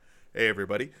Hey,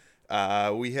 everybody.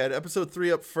 We had episode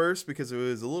 3 up first because it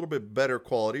was a little bit better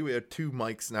quality. We have 2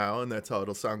 mics now, and that's how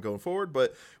it'll sound going forward.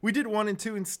 But we did 1 and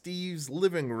 2 in Steve's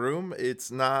living room.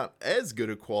 It's not as good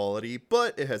a quality,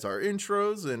 but it has our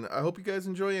intros, and I hope you guys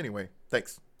enjoy anyway.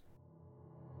 Thanks.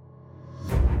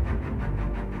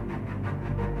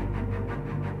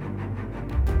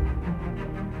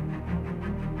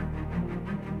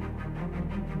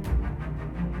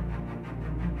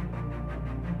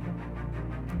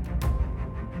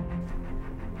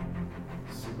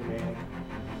 Superman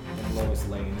and Lois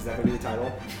Lane. Is that gonna be the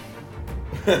title?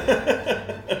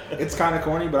 It's kind of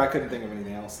corny, but I couldn't think of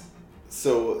anything else.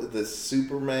 So, the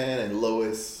Superman and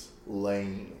Lois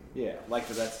Lane. Yeah, like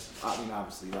that's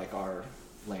obviously like our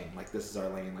lane. Like this is our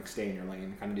lane. Like stay in your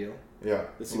lane kind of deal. Yeah,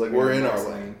 The like Superman we're and in our Lois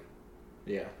lane.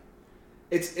 Yeah,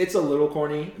 it's a little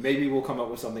corny. Maybe we'll come up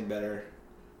with something better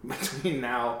between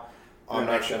now. I'm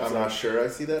not sure I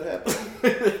see that happen.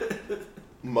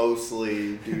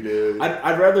 Mostly due to...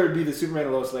 I'd rather it be the Superman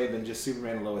and Lois Lane than just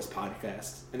Superman and Lois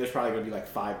podcast. And there's probably going to be like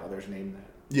 5 others named that.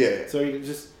 Yeah. So you can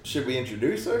just... Should we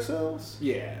introduce ourselves?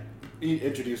 Yeah.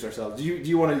 Introduce ourselves. Do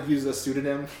you want to use a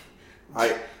pseudonym?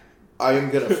 I am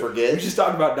going to forget. We just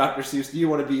talked about Dr. Seuss. Do you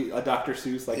want to be a Dr.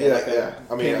 Seuss? Like Yeah.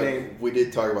 I mean, pen name? we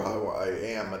did talk about how I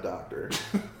am a doctor.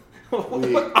 I'm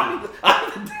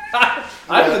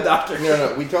the doctor.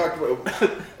 No. We talked about...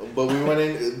 But we went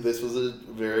in... This was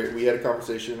we had a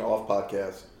conversation off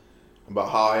podcast about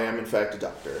how I am, in fact, a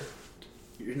doctor.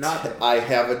 You're not. I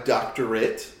have a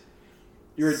doctorate.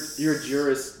 You're a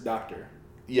juris doctor.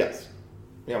 Yes.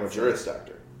 Yeah, I'm a juris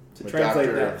doctor. To I'm a translate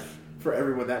doctor that of- for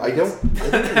everyone, that I means, don't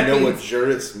even know what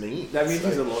juris means. that means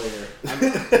he's a lawyer.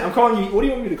 I'm calling you. What do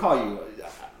you want me to call you?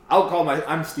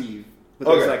 I'm Steve. But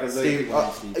there's like a zillion Steve, people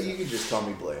named Steve. you can just call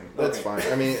me Blaine. That's Okay.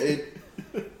 fine. I mean,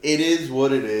 it is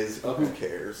what it is. Okay. Who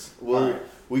cares? Alright.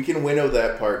 We can winnow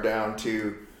that part down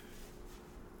to,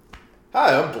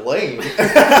 hi, I'm Blaine.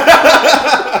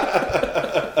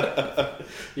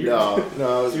 no,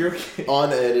 So you're okay.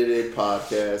 unedited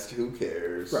podcast. Who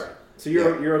cares? Right. So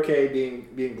you're okay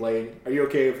being Blaine. Are you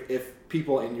okay if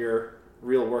people in your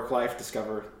real work life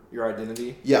discover your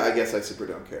identity? Yeah, I guess I super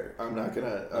don't care. I'm not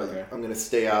gonna. Okay. I'm gonna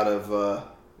stay out of.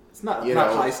 It's not You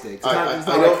not know, high stakes. It's I not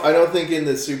don't. like, I don't think in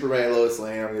the Superman Lois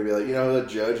Lane I'm gonna be like, the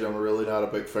Judge. I'm really not a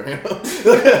big fan of.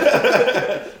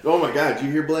 Oh my God! Did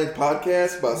you hear Blaine's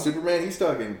podcast about Superman? He's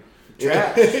talking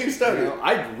trash. he's talking.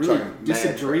 I really talking mad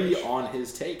disagree trash. on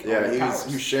his take. Yeah, on he powers.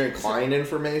 was sharing client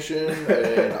information,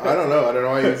 and I don't know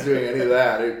why he was doing any of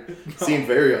that. It seemed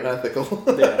very unethical.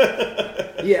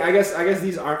 Yeah, I guess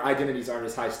these identities aren't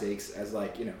as high stakes as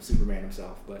Superman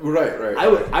himself. But Right.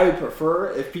 I would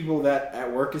prefer if people that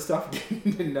at work and stuff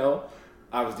didn't know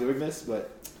I was doing this,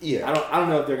 but Yeah, I don't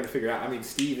know if they're gonna figure it out. I mean,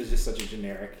 Steve is just such a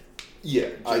generic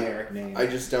name. I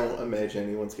just don't imagine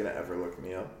anyone's gonna ever look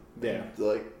me up. Yeah.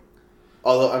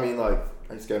 Although I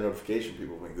just got a notification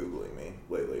people have been Googling me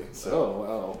lately. So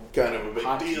well, kind of a big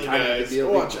Hot- deal, kind of a guys. big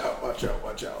deal. Watch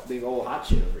out. big old hot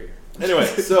shit over here. Anyway,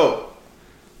 so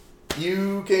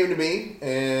you came to me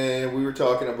and we were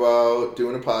talking about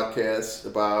doing a podcast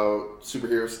about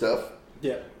superhero stuff,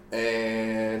 Yeah.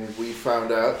 and we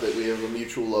found out that we have a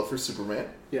mutual love for Superman.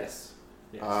 Yes.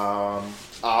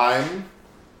 I'm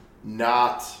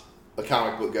not a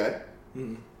comic book guy,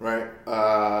 right?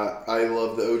 I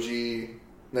love the OG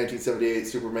 1978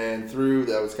 Superman through.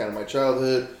 That was kind of my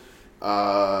childhood.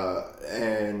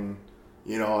 And,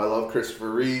 I love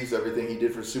Christopher Reeves, everything he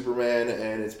did for Superman,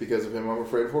 and it's because of him I'm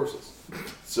afraid of horses.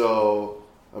 So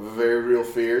I have a very real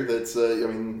fear that's,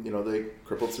 they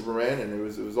crippled Superman, and it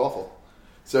was awful.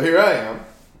 So here I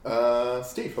am.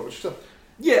 Steve, how about yourself?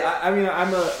 Yeah, I mean, I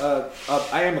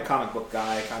am a comic book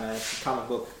guy, kind of comic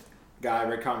book guy. I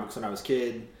read comic books when I was a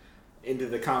kid, into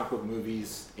the comic book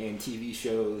movies and TV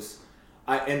shows.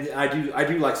 I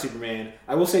do like Superman.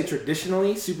 I will say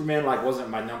traditionally, Superman wasn't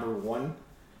my number one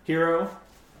hero,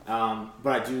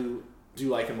 but I do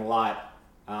like him a lot.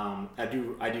 I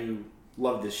do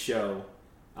love this show,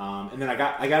 and then I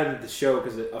got into the show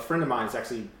because a friend of mine is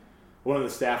actually one of the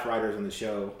staff writers on the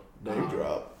show. Name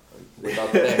drop.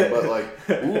 Without the name,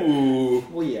 but ooh.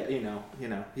 Well, yeah,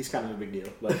 he's kind of a big deal.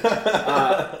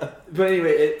 But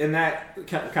anyway, and that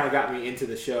kind of got me into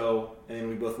the show, and then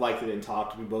we both liked it and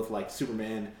talked. We both liked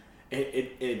Superman.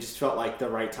 It just felt like the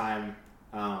right time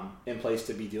and place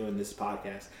to be doing this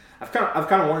podcast. I've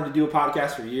kind of wanted to do a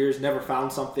podcast for years. Never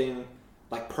found something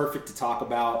perfect to talk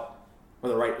about, or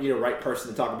the right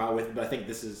person to talk about with. But I think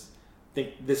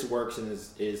this works and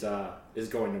is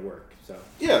going to work. So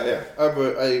yeah.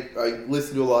 I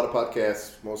listen to a lot of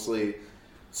podcasts, mostly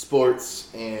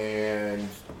sports and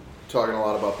talking a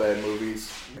lot about bad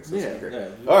movies. Yeah.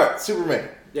 All right, Superman.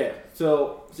 Yeah.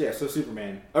 So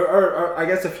Superman. Or I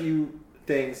guess a few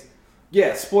things.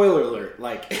 Yeah. Spoiler alert.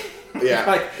 Like. Yeah.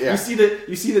 Like yeah.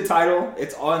 you see the title.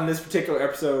 It's on this particular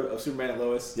episode of Superman and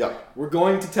Lois. Yep. We're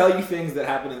going to tell you things that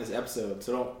happen in this episode.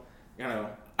 So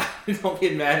don't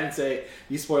get mad and say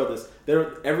you spoiled this.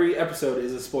 Every episode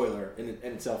is a spoiler in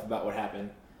itself about what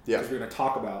happened. Yeah. Because we're going to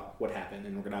talk about what happened,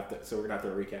 and we're going to have to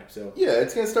a recap. So yeah,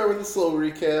 it's going to start with a slow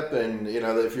recap, and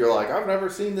if you're like, I've never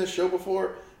seen this show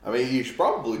before, I mean, you should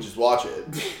probably just watch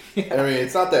it. Yeah. I mean,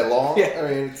 it's not that long. Yeah. I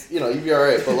mean, it's, you'd be all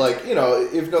right. But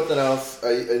if nothing else,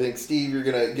 I think Steve, you're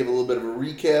going to give a little bit of a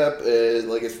recap,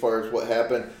 as far as what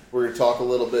happened. We're going to talk a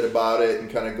little bit about it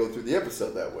and kind of go through the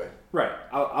episode that way. Right.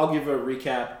 I'll give a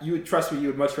recap. You would trust me. You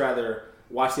would much rather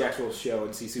watch the actual show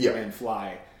and see Superman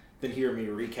fly than hear me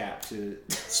recap.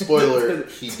 Spoiler: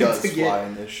 he does fly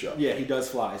in this show. Yeah, he does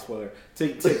fly. Spoiler: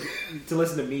 to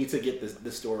listen to me to get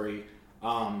the story.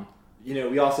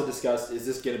 We also discussed, is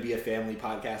this going to be a family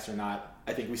podcast or not?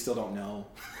 I think we still don't know.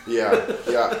 Yeah.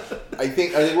 I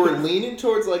think we're leaning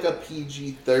towards like a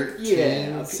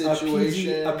PG-13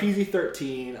 situation. A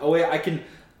PG-13. Oh wait,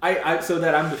 I so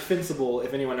that I'm defensible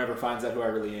if anyone ever finds out who I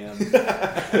really am.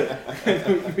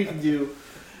 We can do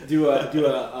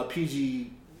a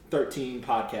PG-13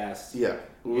 podcast. Yeah,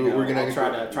 we're gonna try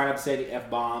not to say any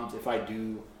F-bombs. If I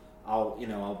do, I'll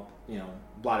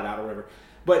blot it out or whatever.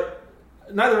 But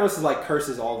neither of us is like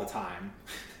curses all the time.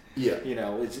 Yeah.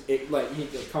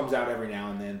 It comes out every now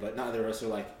and then, but neither of us are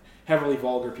like heavily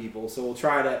vulgar people. So we'll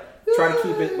try to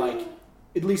keep it like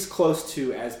at least close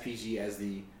to as PG as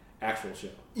the actual show.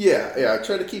 Yeah.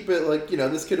 Try to keep it like,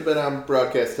 this could have been on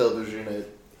broadcast television at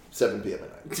 7 p.m.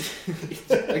 at night.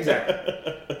 Exactly.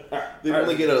 They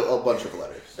only get a bunch of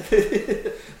letters.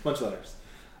 Bunch of letters.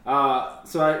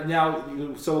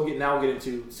 We'll get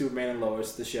into Superman and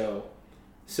Lois, the show.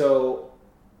 So,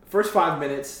 first 5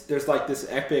 minutes, there's like this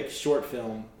epic short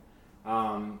film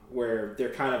where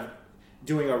they're kind of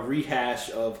doing a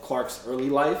rehash of Clark's early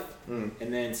life, and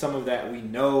then some of that we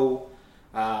know,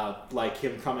 like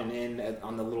him coming in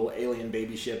on the little alien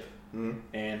baby ship,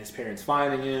 and his parents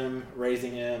finding him,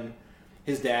 raising him,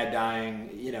 his dad dying.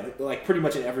 Like pretty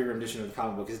much in every rendition of the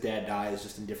comic book, his dad dies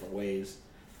just in different ways.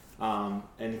 And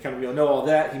kind of we know all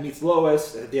that. He meets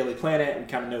Lois at the Daily Planet. We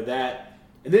kind of know that.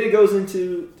 And then it goes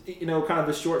into, kind of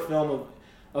the short film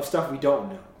of stuff we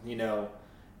don't know.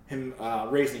 Him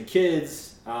raising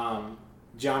kids.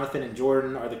 Jonathan and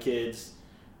Jordan are the kids.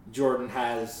 Jordan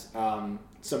has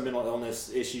some mental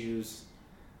illness issues.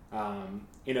 And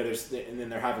then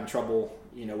they're having trouble,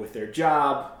 with their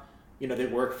job. They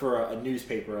work for a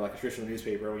newspaper, like a traditional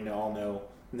newspaper. We all know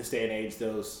in this day and age,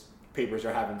 those papers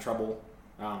are having trouble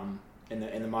in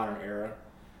the modern era.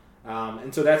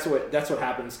 And so that's what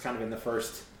happens kind of in the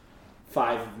first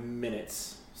 5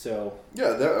 minutes. So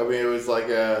yeah, it was like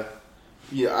I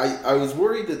was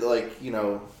worried that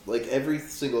like every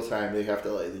single time they have to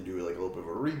they do like a little bit of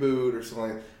a reboot or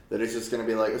something that it's just gonna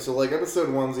be like episode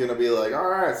 1's gonna be like, all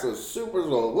right, so Super's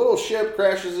little ship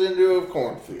crashes into a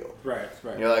cornfield. Right.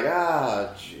 And you're like,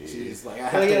 jeez. Like I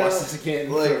have to watch this again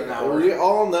for an hour. We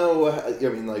all know. I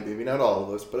mean, like maybe not all of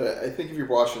us, but I think if you're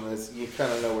watching this, you kind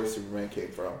of know where Superman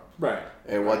came from. Right.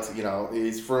 And what's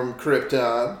he's from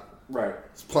Krypton. Right.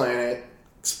 His planet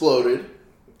exploded.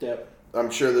 Yep. I'm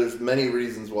sure there's many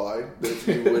reasons why that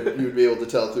you would be able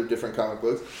to tell through different comic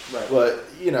books. Right. But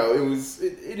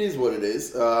it is what it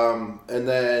is. And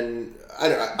then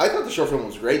I thought the short film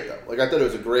was great though. Like I thought it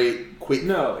was a great quick.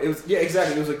 No, it was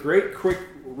exactly. It was a great quick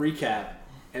recap,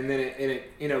 and then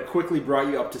it quickly brought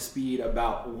you up to speed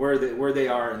about where they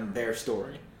are in their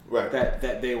story. Right.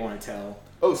 That they want to tell.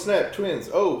 Oh, snap, twins.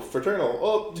 Oh, fraternal.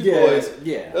 Oh, two boys.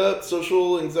 Yeah.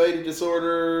 Social anxiety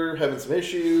disorder, having some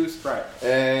issues. Right.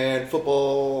 And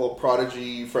football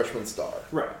prodigy freshman star.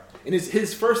 Right. And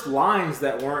his first lines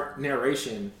that weren't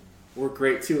narration were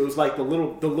great too. It was like the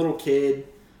little kid,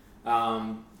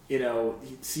 he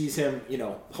sees him,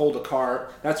 hold a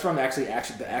car. That's from actually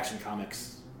the Action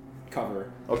Comics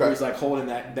cover. Okay. Where he's like holding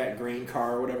that green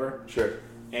car or whatever. Sure.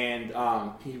 And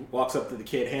he walks up to the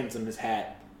kid, hands him his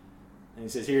hat. And he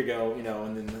says, "Here you go,"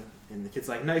 and then the kid's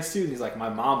like, "Nice suit." And he's like, "My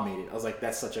mom made it." I was like,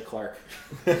 "That's such a Clark."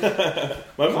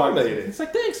 My mom made it. It's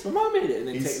like, "Thanks, my mom made it." And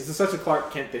then it's such a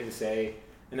Clark Kent thing to say,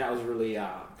 and that was really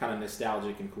kind of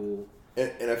nostalgic and cool.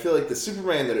 And I feel like the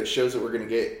Superman that it shows that we're gonna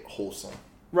get wholesome.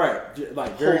 Right,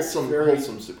 like very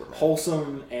wholesome Superman,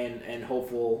 wholesome and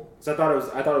hopeful. So I thought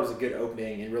it was a good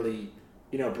opening and really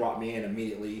brought me in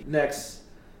immediately. Next,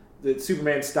 the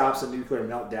Superman stops a nuclear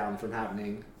meltdown from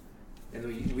happening. And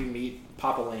we meet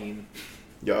Papa Lane.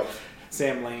 Yup.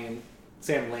 Sam Lane.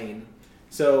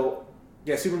 So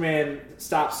Superman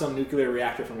stops some nuclear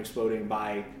reactor from exploding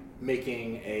by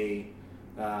making a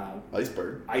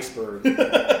iceberg.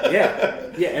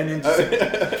 Yeah, and then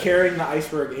just carrying the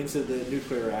iceberg into the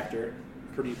nuclear reactor.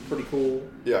 Pretty cool.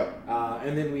 Yeah.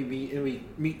 And then we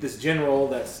meet this general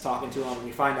that's talking to him, and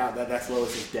we find out that that's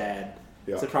Lois's dad.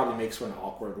 Yeah. So it probably makes for an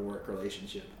awkward work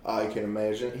relationship. I can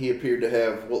imagine. He appeared to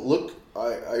have what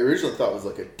I originally thought was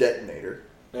like a detonator.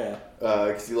 Yeah.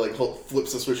 Because he like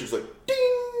flips the switch, it's like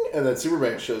ding, and then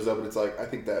Superman shows up, and it's like, I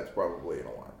think that's probably an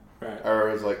alarm. Right. Or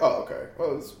I was like, oh, okay.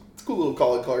 Well, it's a cool little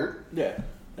calling card. Yeah.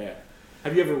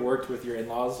 Have you ever worked with your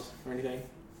in-laws or anything?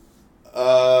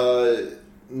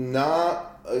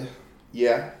 Not.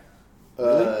 Yeah.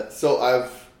 Really? So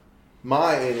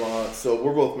my in-law. So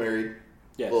we're both married.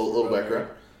 Yeah. Little background.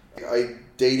 I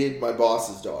dated my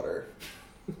boss's daughter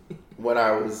when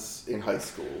I was in high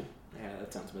school. Yeah,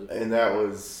 that sounds good. And I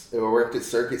worked at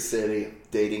Circuit City,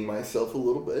 dating myself a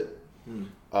little bit.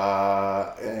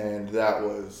 And that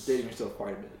was dating yourself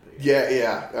quite a bit.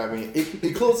 Yeah. I mean,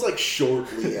 it closed like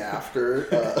shortly after.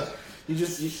 You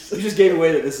just gave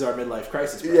away that this is our midlife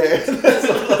crisis. Yeah.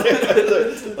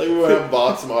 Like we went out and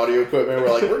bought some audio equipment.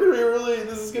 We're like,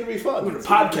 this is gonna be fun. We're gonna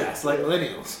podcast like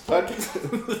millennials.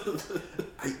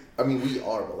 I mean, we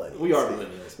are millennials. We are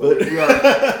millennials, but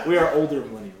we are older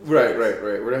millennials. Right.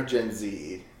 We're not Gen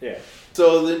Z. Yeah.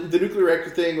 So the nuclear reactor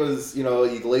thing was, you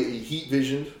heat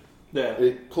visioned. Yeah.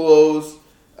 It closed,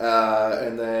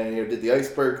 and then did the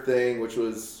iceberg thing, which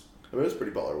was, it was a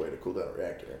pretty baller way to cool down a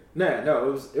reactor.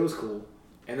 No, it was cool.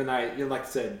 And then like I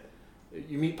said,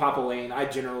 you meet Papa Lane. I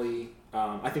generally,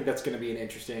 I think that's going to be an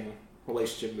interesting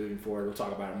relationship moving forward. We'll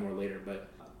talk about it more later. But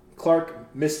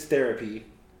Clark missed therapy,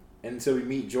 and so we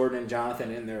meet Jordan and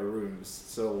Jonathan in their rooms.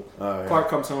 So Clark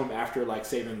comes home after like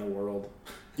saving the world.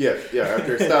 Yeah.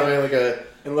 After stopping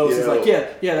and Lois is like,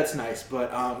 yeah, that's nice,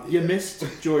 but you missed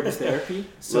Jordan's therapy,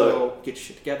 so get your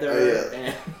shit together.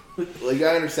 And like,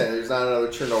 I understand. There's not another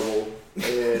Chernobyl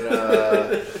in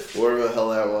wherever the hell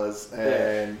that was,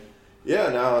 and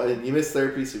and you missed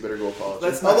therapy, so you better go apologize.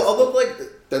 That's nice. Although, like,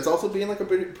 that's also being like a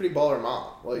pretty baller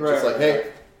mom. Like,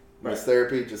 hey, missed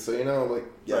therapy, just so you know, like,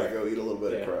 go eat a little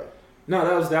bit and cry. No,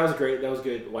 that was great. That was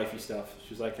good wifey stuff.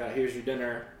 She was like, here's your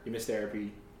dinner. You missed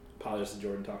therapy. Apologize to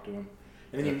Jordan. Talk to him.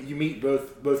 And then you meet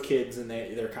both kids, and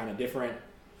they're kind of different.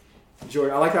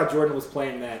 Jordan, I like how Jordan was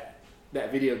playing that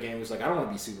video game. He was like, I don't want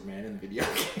to be Superman in the video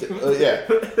game.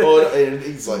 Well, and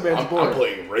he's like, I'm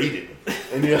playing Raiden.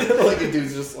 And like the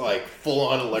dude's just like full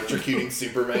on electrocuting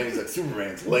Superman. He's like,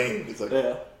 Superman's lame. He's like,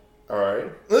 all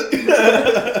right.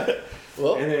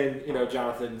 Well, and then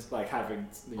Jonathan's like having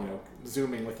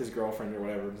zooming with his girlfriend or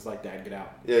whatever. And it's like, Dad, get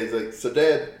out. Yeah, he's like, so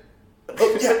Dad.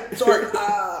 Oh yeah, sorry.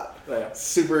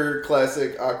 Super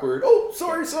classic awkward. Oh,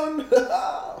 sorry, son.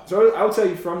 So I will tell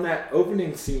you, from that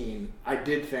opening scene, I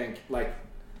did think like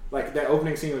that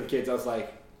opening scene with the kids. I was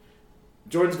like,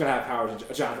 Jordan's gonna have powers.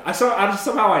 Jonathan.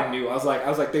 Somehow I knew. I was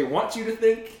like, they want you to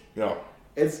think. No.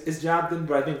 It's Jonathan,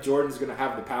 but I think Jordan's gonna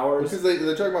have the powers because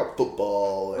they're talking about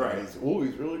football. And he's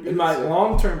really good. In my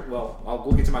long term,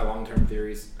 we'll get to my long term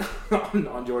theories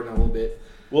on Jordan a little bit.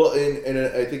 Well, and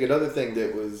I think another thing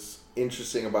that was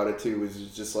interesting about it too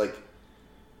was just like,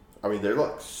 I mean, they're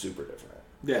like super different.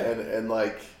 Yeah. And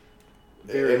like,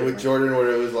 Very and with Jordan, where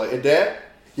it was like, and Dad,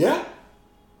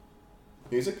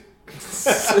 music.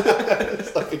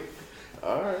 It's like,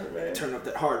 all right, man. Turn up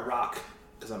that hard rock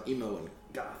because I'm emo and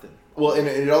goth. Well, and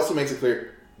it also makes it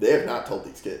clear they have not told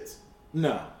these kids.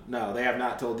 No, they have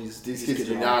not told these kids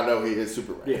do not know he is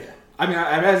Superman. Yeah. I mean,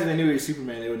 I imagine they knew he was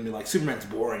Superman. They wouldn't be like, Superman's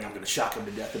boring. I'm going to shock him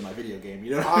to death in my video game.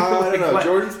 You know? I don't know.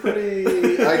 Jordan's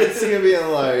pretty. I can see him being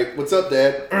like, "What's up,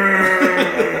 Dad?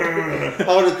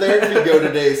 How did therapy go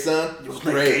today, son? It was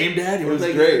great. Game, Dad? It was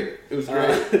great. It was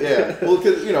great. Yeah. Well,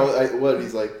 because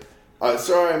he's like,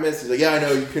 sorry, I missed. He's like, yeah, I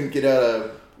know you couldn't get out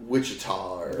of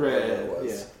Wichita or whatever it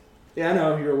was. Yeah, I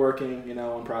know you were working,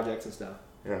 on projects and stuff.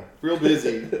 Yeah, real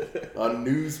busy on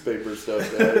newspaper stuff,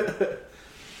 Dad.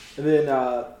 And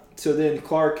then. So then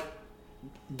Clark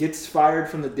gets fired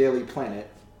from the Daily Planet.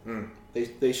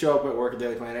 They show up at work at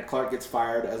Daily Planet. Clark gets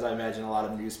fired, as I imagine a lot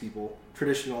of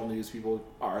traditional news people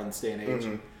are in this day and age.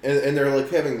 Mm-hmm. And they're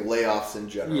like having layoffs in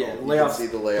general. Yeah, layoffs. See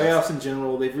the layoffs in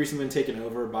general. They've recently been taken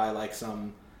over by like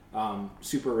some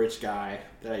super rich guy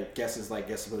that I guess is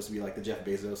supposed to be like the Jeff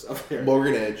Bezos of their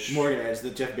Morgan Edge, the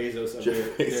Jeff Bezos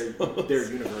of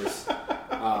their universe.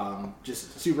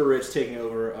 Just super rich, taking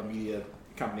over a media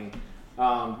company.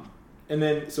 And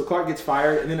then, so Clark gets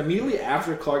fired, and then immediately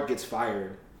after Clark gets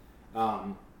fired,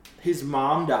 his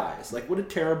mom dies. Like, what a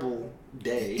terrible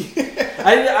day.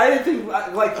 I didn't think,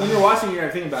 like, when you're watching it, I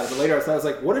think about it, but later I was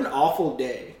like, what an awful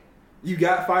day You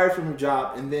got fired from a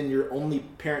job, and then your only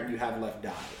parent you have left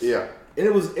dies. Yeah. And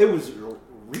it was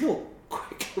real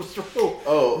quick. It was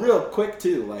real quick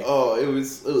too. Like it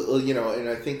was you know, and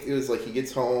I think it was like he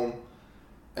gets home.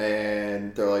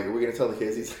 And they're like, "Are we gonna tell the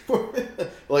kids?" He's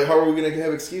like, "How are we gonna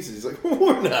have excuses?" He's like,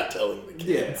 "We're not telling the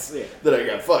kids that I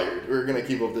got fired. We're gonna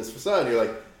keep up this facade." And you're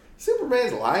like,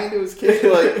 Superman's lying to his kids.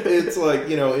 Like it's like,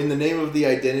 you know, in the name of the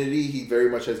identity, he very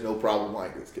much has no problem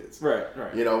lying to his kids. Right.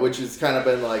 You know, which has kind of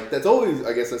been like that's always,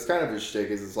 I guess, that's kind of his shtick.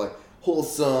 Is it's like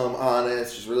wholesome,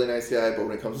 honest, just really nice guy. But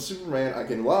when it comes to Superman, I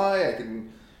can lie, I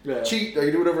can cheat, I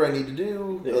can do whatever I need to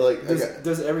do. Yeah. Like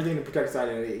does everything to protect his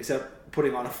identity except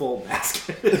putting on a full mask.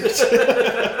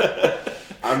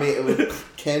 I mean,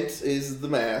 Kent is the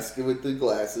mask with the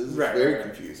glasses. It's very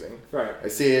confusing. Right. I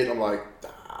see it and I'm like,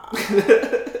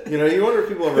 you know, you wonder if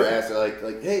people ever ask, like,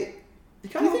 hey, do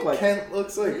you think like Kent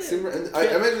looks like Superman? I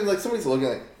imagine like somebody's looking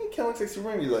like, hey, Kent looks like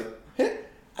Superman. And you're like, hey,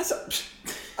 I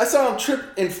saw him trip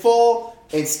and fall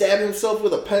and stab himself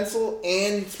with a pencil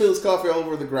and spill his coffee all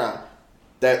over the ground.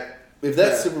 If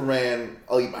that's Superman,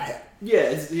 I'll eat my hat.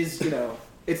 Yeah, he's you know.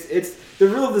 It's the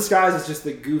real disguise is just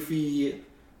the goofy,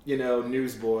 you know,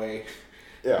 newsboy,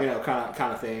 you know, kind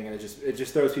of thing, and it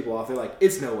just throws people off. They're like,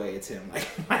 it's no way, it's him.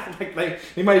 Like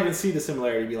they might even see the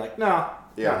similarity, and be like, no.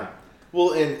 Yeah.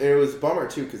 Well, and it was a bummer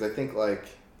too because I think like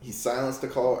he silenced a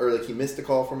call or like he missed a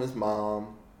call from his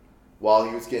mom while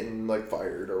he was getting like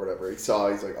fired or whatever. He's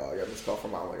like, oh, I got this call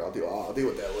from mom. Like I'll deal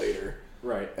with that later.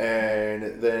 Right.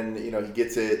 And then you know he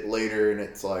gets it later, and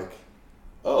it's like,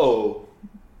 oh.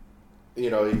 You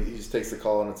know, he just takes the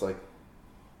call and it's like,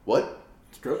 what?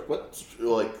 What?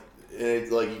 Like, and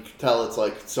it's like you can tell it's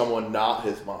like someone not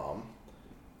his mom,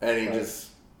 and he just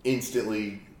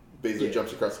instantly basically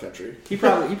jumps across the country. He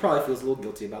probably feels a little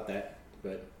guilty about that.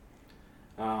 But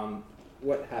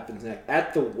what happens next?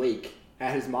 At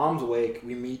his mom's wake,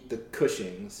 we meet the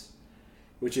Cushings,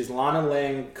 which is Lana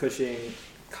Lang Cushing,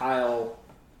 Kyle,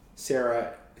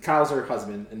 Sarah. Kyle's her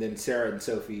husband, and then Sarah and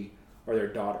Sophie are their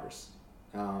daughters.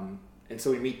 And so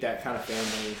we meet that kind of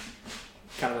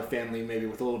a family maybe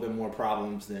with a little bit more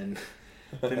problems than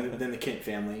the Kent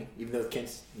family, even though the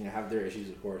Kents, you know, have their issues,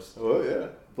 of course. Oh yeah.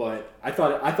 But I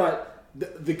thought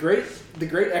the great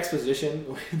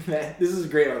exposition that this is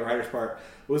great on the writer's part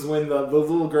was when the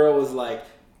little girl was like,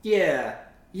 yeah,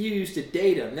 you used to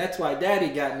date him. That's why Daddy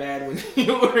got mad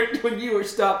when you were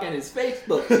stalking his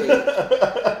Facebook page.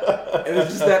 And it was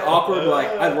just that awkward. Like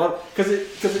I love because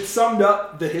it summed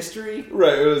up the history.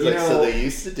 Right. It was like, so they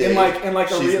used to date. And like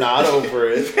she's not over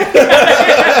it.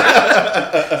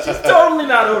 She's totally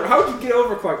not over. How would you get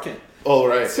over Clark Kent? Oh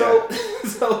right. So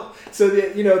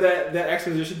the, you know, that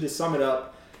exposition to sum it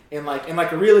up in like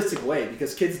a realistic way,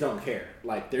 because kids don't care.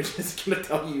 Like they're just gonna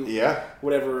tell you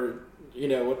whatever. You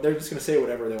know, they're just gonna say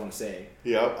whatever they want to say.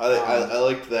 Yeah, I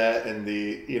liked that, and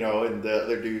the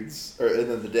other dudes, and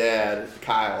then the dad,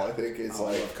 Kyle, I think is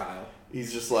like, I love Kyle.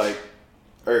 He's just like,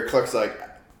 or Clark's like,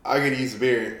 I could use a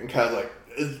beer, and Kyle's like,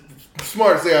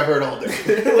 smartest thing I've heard all day.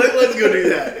 Let's go do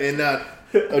that and not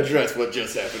address what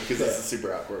just happened because this is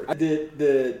super awkward.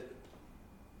 The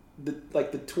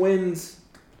twins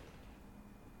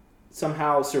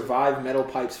somehow survive metal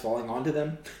pipes falling onto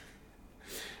them.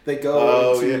 They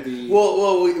go into the...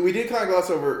 Well, we did kind of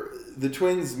gloss over the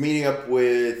twins meeting up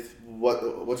with...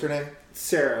 What's her name?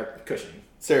 Sarah Cushing.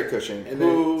 And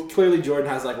then clearly Jordan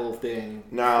has like a little thing.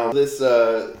 Now, this...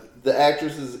 the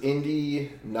actress is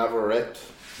Indy Navarrete.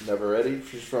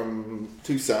 She's from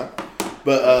Tucson.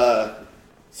 But...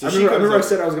 So I remember I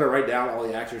said I was going to write down all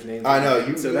the actors' names. I know.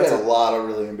 You had a lot of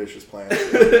really ambitious plans. I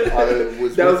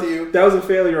was with you. That was a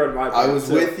failure on my part. I was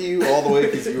with you all the way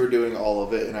because you were doing all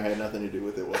of it, and I had nothing to do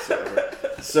with it whatsoever.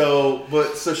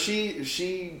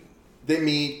 They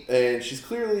meet, and she's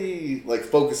clearly like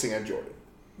focusing on Jordan.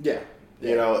 Yeah.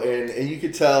 You know, and you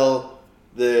could tell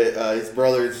that his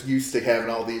brother's used to having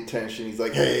all the attention. He's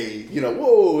like, hey, you know,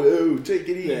 whoa, take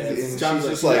it easy. Yeah, and she's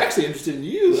just like, actually interested in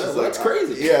you. That's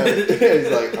crazy. Yeah. He's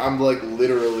like, I'm like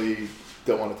literally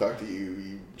don't want to talk to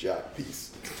you jock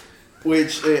piece.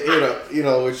 Which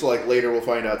which like later we'll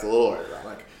find out it's a little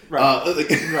ironic. Right. Like,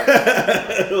 you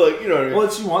know what I mean? Well,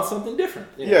 she wants something different.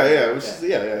 Yeah.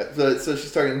 So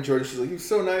she's talking to Jordan. She's like, he's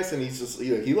so nice, and he's just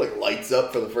he like lights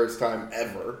up for the first time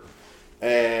ever.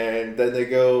 And then they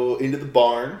go into the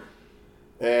barn,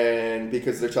 and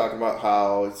because they're talking about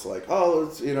how it's like,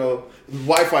 it's the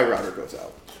Wi-Fi router goes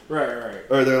out. Right.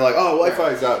 Or they're like,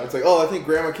 Wi-Fi's out. And it's like, I think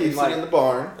Grandma keeps it in the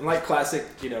barn. And like classic,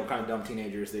 kind of dumb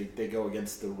teenagers, they go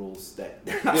against the rules that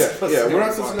they're not supposed to. We're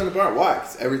not supposed to be in the barn. Why?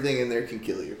 Because everything in there can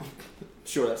kill you.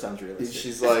 Sure, that sounds realistic.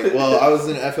 She's like, well, I was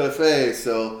in FFA,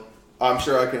 so I'm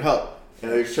sure I can help.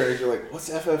 And they're trying to be like, what's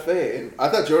FFA? And I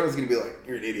thought Jordan was going to be like,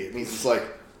 you're an idiot. And he's just like,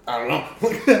 I don't know.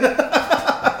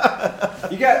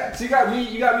 You got me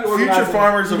organizing. Future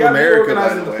Farmers you of got America, me by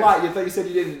organizing the the way. plot. You thought you said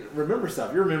you didn't remember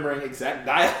stuff. You're remembering exact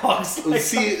dialogues. Like,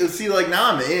 see, like,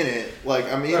 now I'm in it. Like,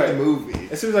 I'm in Right. the movie.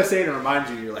 as soon as I say it and remind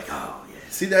you, you're like, oh, yeah.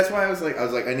 See, that's why I was like,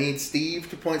 I need Steve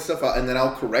to point stuff out, and then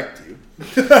I'll correct you.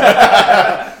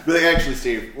 But like, actually,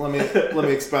 Steve, let me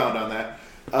expound on that.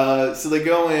 So they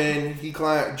go in.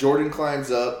 Jordan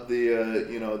climbs up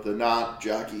the not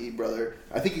jockey brother.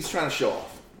 I think he's trying to show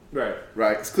off. Right.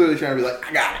 Right? He's clearly trying to be like,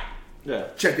 I got it. Yeah.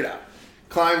 Check it out.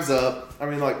 Climbs up. I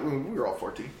mean, like, we were all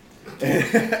 14.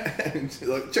 And she's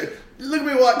like, look at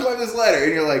me climb this ladder.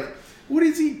 And you're like, what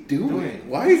is he doing?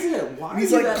 Why is it?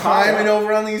 He's like climbing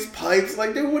over on these pipes.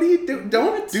 Like, dude, what are you doing?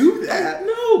 Don't do that.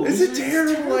 No. It's a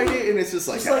terrible idea. And it's just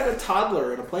like, It's like a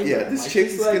toddler in a playground. yeah, this like, chick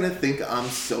is like, going to think I'm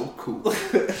so cool.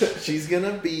 She's going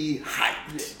to be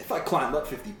hyped. If I climb up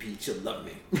 50 feet, she'll love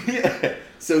me. Yeah.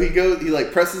 So he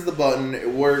like presses the button, it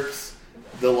works.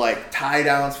 The like tie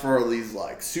downs for all these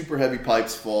like super heavy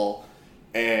pipes fall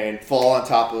on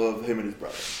top of him and his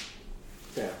brother.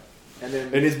 Yeah. And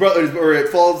then And his brother, or it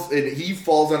falls, and he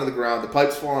falls onto the ground. The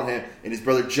pipes fall on him, and his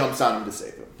brother jumps on him to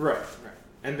save him. right.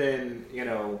 And then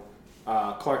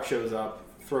Clark shows up,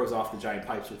 throws off the giant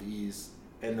pipes with ease,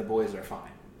 and the boys are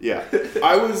fine. Yeah,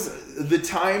 the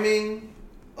timing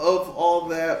of all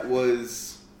that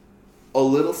was a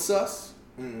little sus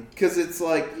because it's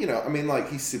like I mean, like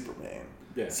he's Superman.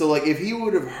 Yeah. So like if he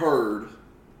would have heard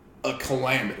a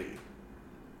calamity,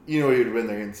 he would have been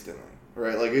there instantly,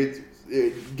 right? Like it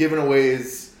giving away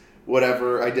his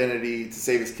whatever identity to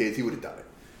save his kids, he would have done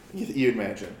it. You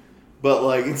imagine, but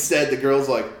like instead the girl's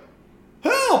like,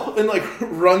 help, and like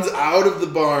runs out of the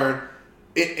barn.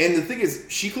 And the thing is,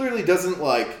 she clearly doesn't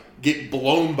like get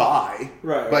blown by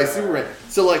Superman. Right.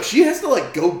 So like she has to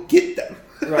like go get them.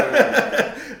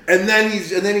 Right. and then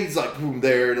he's like boom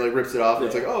there and like rips it off. And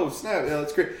it's like, oh snap,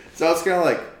 that's great. So I was kind of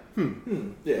like,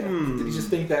 Yeah. Did he just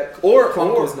think that Clunk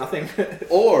was nothing?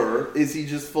 Or is he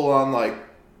just full on like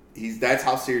that's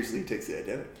how seriously he takes the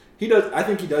identity? He does. I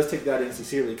think he does take that in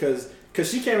sincerely because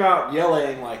she came out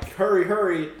yelling like hurry,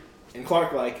 hurry, and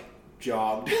Clark like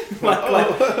jogged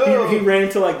he ran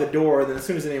to like the door. And then as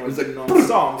soon as anyone was like, on the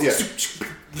songs,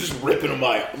 just ripping them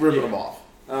off.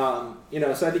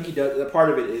 So I think he does. The part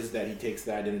of it is that he takes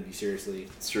the identity seriously.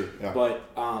 It's true. Yeah. But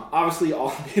obviously,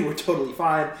 all they were totally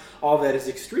fine. All of that is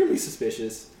extremely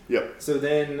suspicious. Yep. So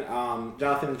then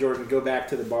Jonathan and Jordan go back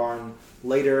to the barn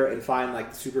later and find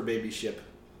like the super baby ship,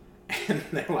 and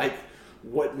they're like,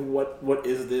 "What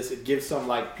is this?" It gives some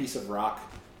like piece of rock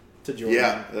to Jordan.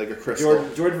 Yeah, like a crystal.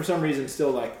 Jordan for some reason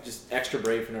still like just extra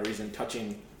brave for no reason,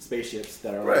 touching spaceships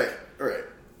that are right.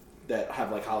 that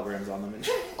have like holograms on them and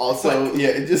also like,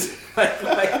 it just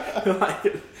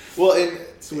well, and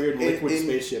it's a weird liquid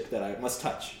spaceship that I must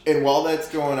touch. And while that's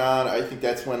going on, I think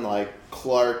that's when like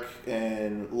Clark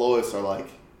and Lois are like,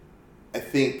 I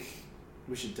think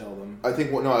we should tell them. I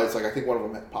think one of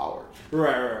them had power.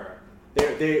 Right.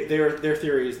 Their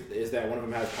theory is that one of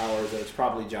them has powers. That it's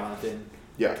probably Jonathan.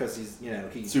 Yeah, because he's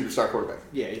superstar quarterback.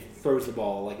 Yeah, he throws the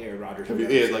ball like Aaron Rodgers. Have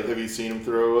you seen him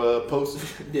throw a post?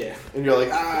 Yeah, and you're like,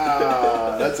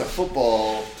 that's a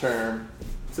football term.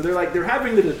 So they're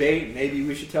having the debate. Maybe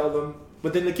we should tell them,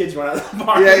 but then the kids run out of the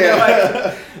barn.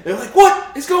 Yeah. They're like,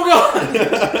 what is going on?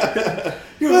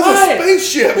 You're lying. A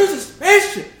spaceship. There's a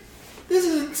spaceship. This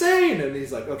is insane. And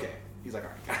he's like, okay. He's like,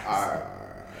 all right,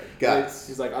 guys. Guys.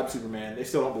 He's like, I'm Superman. They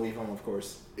still don't believe him, of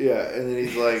course. Yeah, and then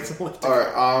he's like, all right,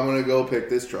 I'm going to go pick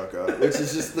this truck up. Which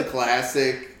is just the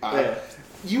classic.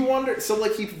 You wonder, so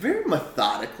like he very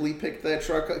methodically picked that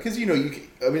truck up. Because, he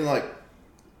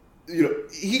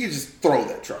could just throw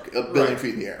that truck a billion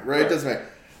feet in the air, right? It doesn't matter.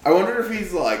 I wonder if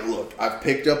he's like, look, I've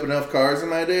picked up enough cars in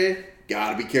my day.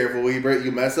 Gotta be careful when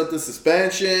you mess up the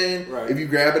suspension. Right. If you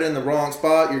grab it in the wrong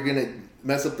spot, you're going to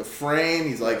mess up the frame.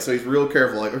 He's like, so he's real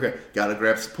careful. Like, okay, gotta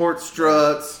grab support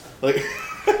struts. Like,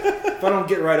 if I don't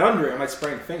get right under it, I might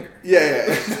sprain a finger. Yeah.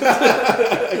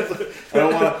 I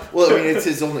don't want to. Well, I mean, it's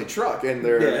his only truck, and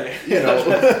they're,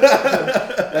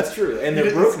 That's true, and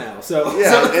they're broke now. So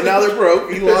and now they're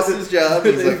broke. He lost his job.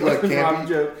 He's like, look, can't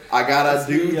be. I gotta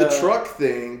do the truck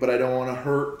thing, but I don't want to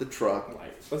hurt the truck.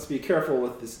 Right. Let's be careful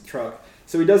with this truck.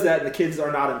 So he does that, and the kids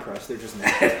are not impressed. They're just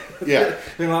mad. Yeah.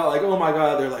 They're not like, oh my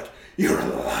god. They're like, you're a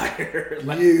liar.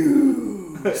 Like,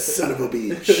 you son of a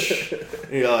bitch.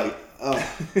 And you're like, oh.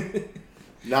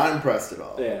 Not impressed at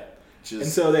all. Yeah. And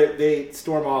so they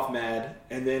storm off mad,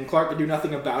 and then Clark can do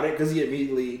nothing about it because he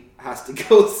immediately has to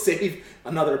go save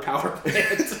another power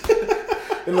plant.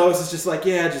 And Lois is just like,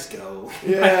 yeah, just go.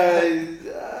 Yeah.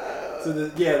 So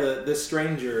the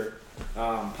stranger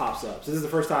pops up. So this is the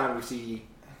first time we see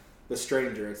the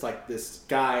stranger. It's like this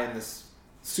guy in this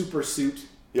super suit.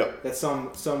 Yep. That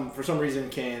for some reason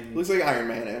can looks like Iron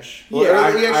Man-ish. Yeah,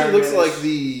 well, he actually Iron looks Man-ish. like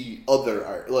the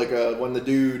other when the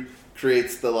dude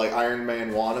creates the like Iron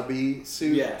Man wannabe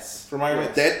suit. Yes. From Iron Man.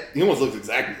 Yes. That he almost looks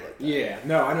exactly like that. Yeah.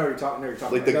 No, I know what you're talking.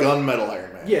 Like the gunmetal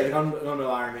Iron Man. Yeah, the gunmetal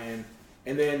Iron Man.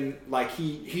 And then like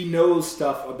he knows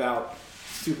stuff about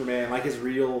Superman, like his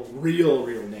real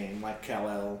name, like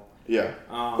Kal-El. Yeah.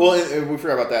 Well, and we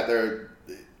forgot about that.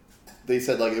 They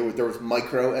said like there was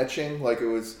micro etching, like it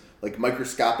was like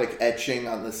microscopic etching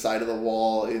on the side of the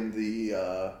wall in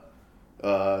the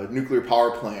nuclear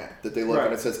power plant that they look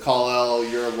and it says, Kal-El,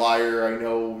 you're a liar. I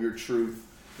know your truth.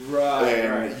 Right.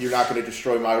 And you're not going to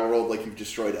destroy my world like you've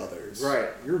destroyed others. Right.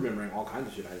 You're remembering all kinds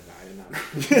of shit I did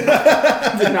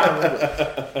not. Did not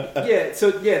remember. Yeah.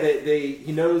 So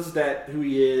he knows that who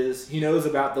he is. He knows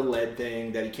about the lead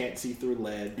thing, that he can't see through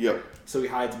lead. Yep. So he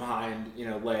hides behind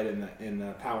lead in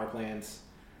the power plants.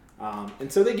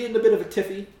 And so they get in a bit of a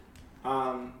tiffy.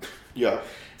 Yeah.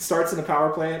 Starts in a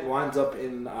power plant, winds up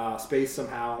in space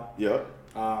somehow. Yep.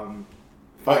 And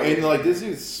like this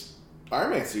is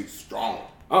Iron Man suit's strong.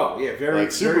 Oh yeah, very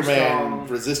like Superman very strong.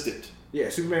 resistant. Yeah,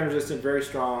 Superman resistant, very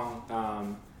strong.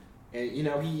 And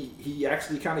he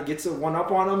actually kind of gets a one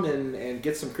up on him and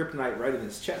gets some kryptonite right in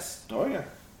his chest. Oh yeah.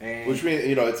 And which means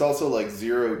it's also like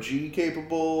 0G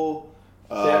capable.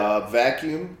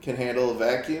 Vacuum can handle a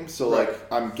vacuum. So like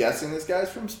I'm guessing this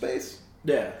guy's from space.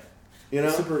 Yeah.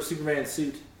 Superman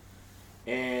suit.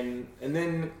 And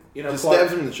then just Clark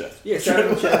stabs him in the chest. Yeah, stabs him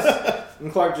in the chest.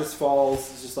 And Clark just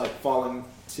falls, just like falling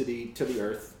to the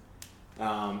earth.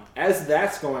 As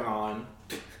that's going on,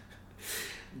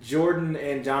 Jordan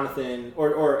and Jonathan,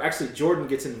 or actually Jordan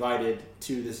gets invited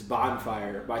to this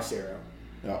bonfire by Sarah.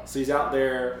 Yeah. So he's out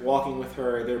there walking with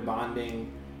her. They're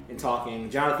bonding and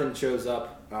talking. Jonathan shows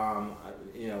up,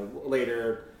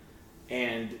 later,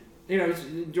 and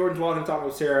Jordan's walking and talking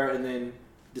with Sarah, and then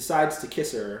decides to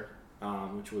kiss her,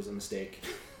 which was a mistake.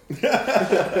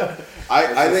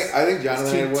 I think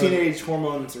Jonathan teenage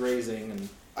hormones raising, and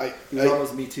he was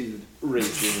almost Me Too'd.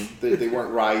 Raising. they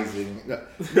weren't rising.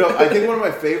 No, I think one of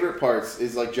my favorite parts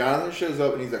is like Jonathan shows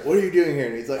up and he's like, "What are you doing here?"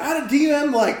 And he's like, "I had to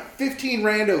DM like 15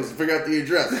 randos to figure out the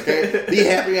address. Okay, be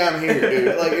happy I'm here,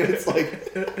 dude." Like it's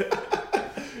like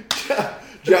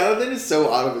Jonathan is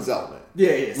so out of his element.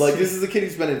 Yeah, he is. Like this is the kid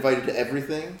who's been invited to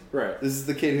everything. Right. This is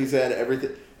the kid who's had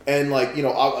everything. And like we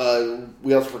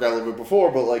also forgot a little bit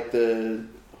before, but like the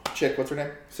chick, what's her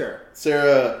name?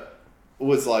 Sarah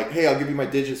was like, "Hey, I'll give you my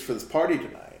digits for this party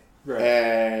tonight." Right.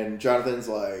 And Jonathan's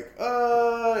like,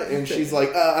 and she's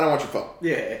like, "I don't want your phone."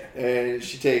 Yeah. And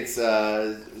she takes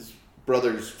his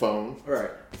brother's phone. Right.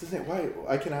 What's his name? Why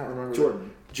I cannot remember.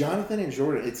 Jordan. Jonathan and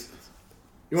Jordan. It's.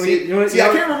 I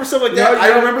can't remember stuff like that.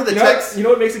 I remember the text. You know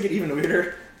what makes it get even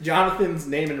weirder? Jonathan's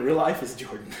name in real life is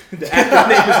Jordan. The actor's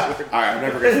name is Jordan. All right, I'm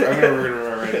never gonna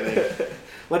remember anything.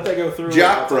 Let that go through.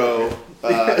 Jock Bro.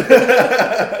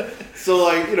 So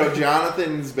like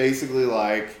Jonathan's basically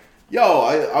like, "Yo,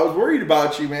 I was worried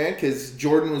about you, man," because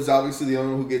Jordan was obviously the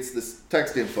only one who gets this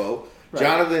text info. Right.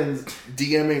 Jonathan's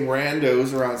DMing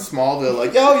randos around Smallville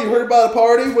like, "Yo, you heard about a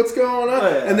party? What's going on?" Oh,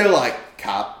 yeah. And they're like,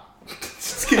 "Cop."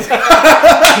 He's a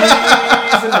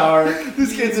narc.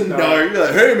 This kid's a narc. You're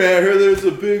like, "Hey man, I heard there's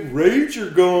a big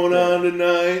rager going on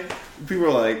tonight." People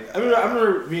are like, I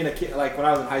remember being a kid, like when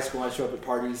I was in high school, I'd show up at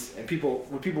parties, and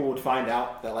when people would find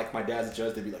out that like my dad's a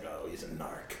judge, they'd be like, "Oh, he's a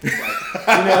narc." Like,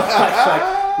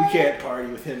 like we can't party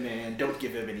with him, man. Don't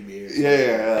give him any beers.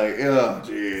 Yeah, like, oh,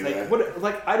 geez. Like, what?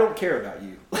 Like, I don't care about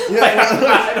you.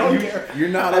 Yeah, I don't care. You're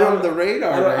not on the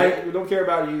radar. I don't care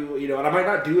about you. And I might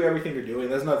not do everything you're doing.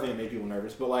 That's nothing that make people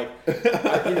nervous. But like,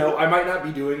 I might not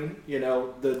be doing,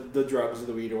 the drugs or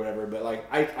the weed or whatever. But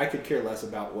like, I could care less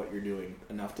about what you're doing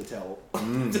enough to tell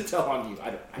to tell on you.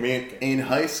 I mean, in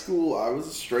high school, I was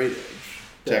a straight edge,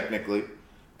 technically.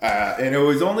 And it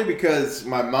was only because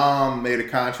my mom made a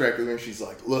contract with me. She's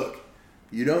like, "Look,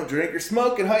 you don't drink or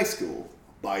smoke in high school.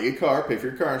 Buy you a car, pay for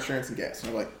your car insurance and gas." And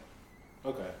I'm like,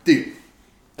 "Okay, dude."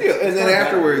 And then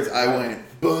afterwards, I went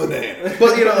bananas.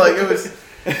 But it was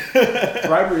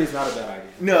bribery is not a bad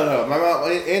idea. No, my mom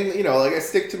and I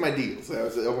stick to my deals.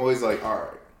 I'm always like, all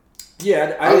right.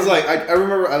 Yeah, I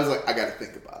remember I was like, I got to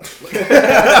think about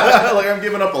it. Like I'm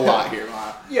giving up a lot here,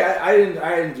 Mom. Yeah, I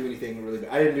didn't do anything really bad.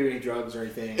 I didn't do any drugs or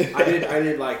anything. I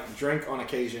did like drink on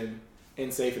occasion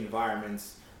in safe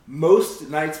environments. Most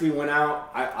nights we went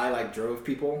out, I like drove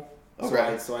people.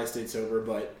 Okay. So I stayed sober,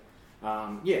 but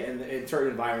in certain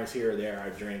environments here or there I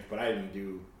drank, but I didn't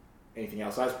do anything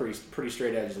else. I was pretty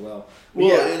straight edge as well. But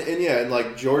Well, and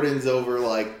like Jordan's over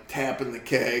like tapping the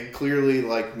keg, clearly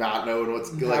like not knowing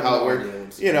what's like how it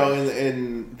works, you know.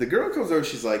 And the girl comes over,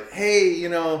 she's like, "Hey, you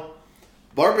know,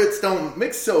 barbets don't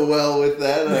mix so well with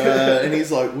that." And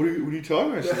he's like, "What are you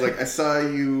talking about?" She's like, "I saw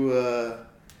you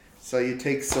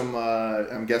take some.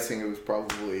 I'm guessing it was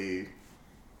probably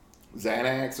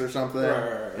Xanax or something."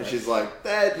 Right. And she's like,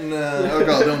 "That and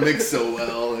alcohol don't mix so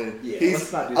well." And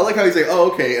let's not do I like how he's like,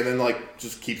 "Oh, okay," and then like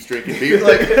just keeps drinking beer,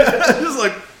 like just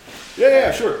like,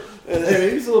 yeah, sure. And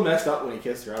he was a little messed up when he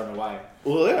kissed her. I don't know why.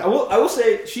 Well, yeah. I will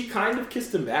say she kind of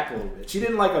kissed him back a little bit. She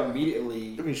didn't like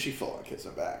immediately. I mean, she full on kissed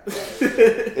him back.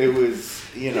 It was,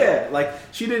 you know. Yeah, like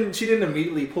she didn't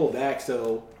immediately pull back.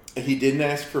 So he didn't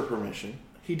ask for permission.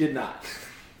 He did not.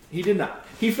 He did not.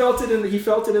 He felt it in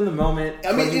the moment.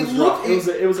 I mean,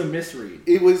 it was a misread.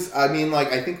 It was. I mean,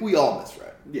 like I think we all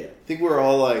misread. Yeah. I think we're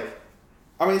all like.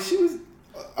 I mean, she was.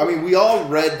 I mean, we all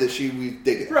read that she was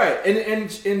digging it. Right,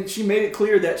 and she made it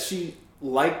clear that she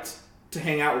liked to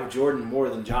hang out with Jordan more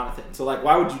than Jonathan. So like,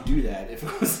 why would you do that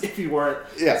if you weren't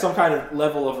some kind of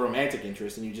level of romantic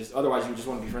interest and you just otherwise you just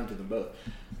want to be friends with them both.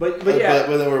 But yeah.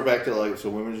 But then we're back to like, so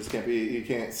women just can't be. You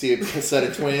can't see a set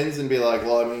of twins and be like,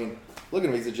 well, I mean, look at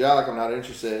him, he's a jock. I'm not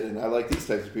interested, and I like these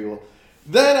types of people.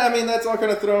 Then, I mean, that's all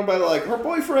kind of thrown by, like, her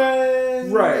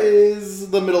boyfriend is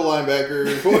the middle linebacker.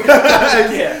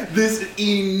 This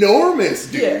enormous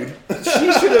dude. Yeah.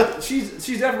 She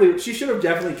should have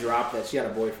definitely dropped that she had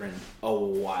a boyfriend a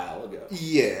while ago.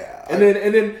 Yeah. And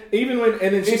then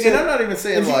she said, I'm not even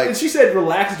saying, and she said,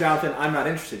 relax, Jonathan, I'm not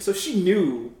interested. So she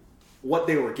knew what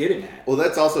they were getting at. Well,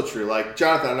 that's also true. Like,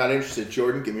 Jonathan, I'm not interested.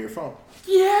 Jordan, give me your phone.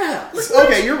 Yeah.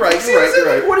 Okay, you're right. You're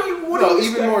right. What do you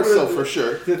even more so for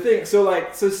sure. The thing. So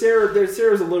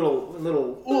Sarah's a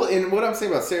little. Well, and what I'm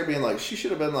saying about Sarah being like, she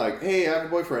should have been like, hey, I have a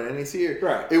boyfriend and he's here.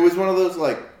 Right. It was one of those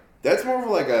like, that's more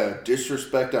of like a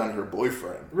disrespect on her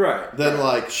boyfriend. Right. Than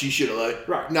like she should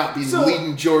have not been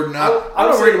leading Jordan out.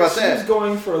 I'm not worried about that. She was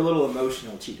going for a little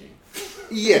emotional cheating.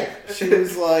 Yeah, she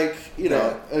was like, you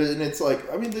know, and it's like,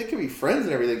 I mean, they can be friends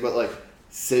and everything, but like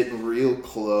sitting real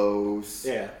close.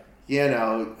 Yeah. You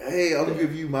know, hey, I'll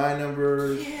give you my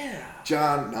number. Yeah.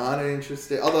 John, not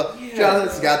interested. Although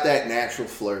Jonathan's got that natural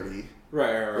flirty.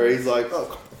 Right. Where he's like,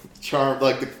 oh, charmed,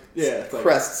 like the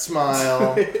crest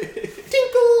smile.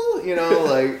 Tinkle! You know,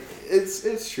 like,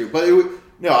 it's true. But it would,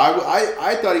 no,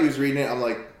 I thought he was reading it. I'm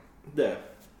like, yeah.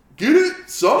 Get it,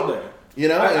 son? Yeah. You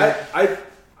know?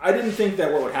 I didn't think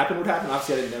that what would happen.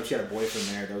 Obviously, I didn't know she had a boyfriend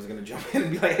there that was going to jump in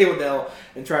and be like, hey, what the hell?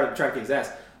 And try to kick his ass.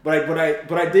 But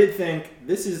I did think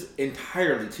this is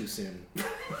entirely too soon.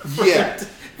 For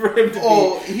him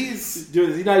to be he's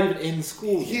not even in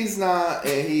school yet. He's not,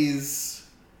 and he's.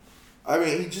 I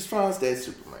mean, he just found his dad's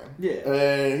Superman. Yeah,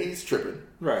 and he's tripping.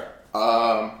 Right.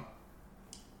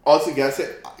 Also, guys,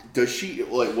 does she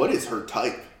like? What is her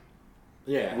type?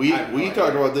 Yeah, we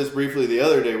talked about this briefly the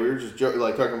other day. We were just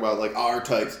like talking about like our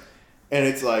types, and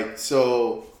it's like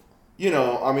so. You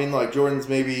know, I mean, like Jordan's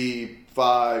maybe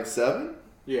 5'7".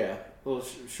 Yeah, a little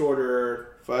shorter.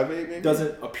 5'8", maybe?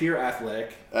 Doesn't appear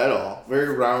athletic. At all. Very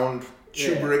round,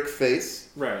 Kubrick face.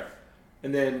 Right.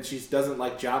 And then she doesn't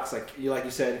like jocks. Like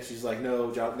you said, she's like, no,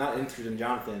 not interested in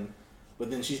Jonathan. But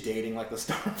then she's dating like the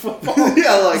star of football.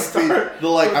 Yeah, like the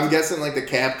like, I'm guessing like the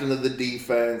captain of the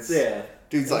defense. Yeah.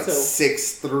 Dude's like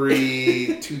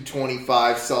 6'3",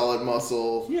 225 solid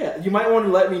muscle. Yeah, you might want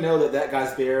to let me know that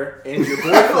guy's there and your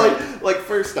boyfriend. like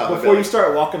first off, before you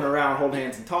start walking around, holding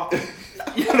hands and talking.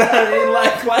 You know what I mean?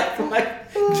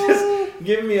 Like, just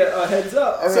give me a heads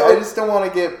up. I mean, I just don't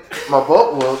want to get my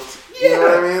butt whooped. Yeah. You know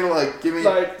what I mean? Like, give me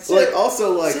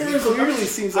also like he clearly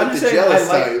seems like the jealous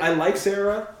type. I like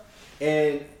Sarah,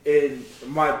 and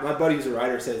my buddy who's a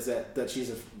writer says that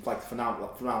she's a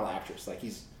phenomenal actress. Like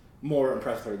he's more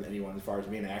impressed with her than anyone as far as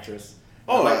being an actress.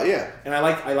 Yeah. And I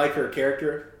like her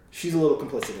character. She's a little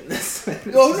complicit in this.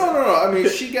 No. I mean,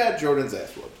 she got Jordan's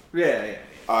ass whooped. Yeah.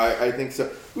 I think so.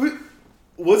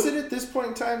 Was it at this point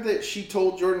in time that she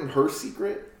told Jordan her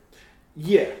secret?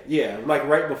 Yeah. Like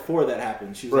right before that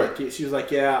happened, she was like,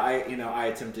 yeah, I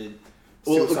attempted.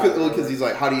 Well, because he's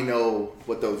like, how do you know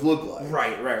what those look like?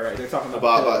 Right. They're talking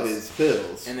about his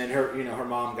pills, and then her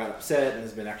mom got upset and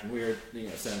has been acting weird,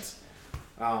 since.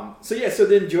 So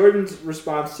then Jordan's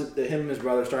response to him and his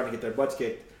brother starting to get their butts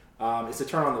kicked is to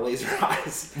turn on the laser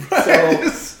eyes.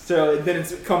 Right. So then it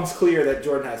becomes clear that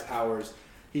Jordan has powers.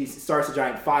 He starts a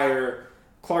giant fire.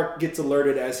 Clark gets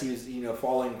alerted as he's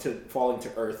falling to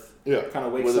Earth. Yeah, kind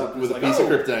of wakes up with a piece of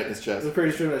kryptonite in his chest. With a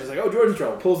piece of kryptonite, he's like, "Oh, Jordan's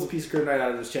trouble." Pulls the piece of kryptonite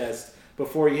out of his chest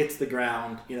before he hits the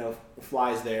ground.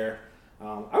 Flies there.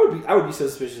 I would be so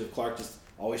suspicious if Clark just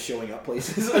always showing up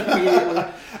places immediately.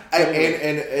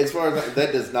 And as far as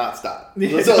that does not stop.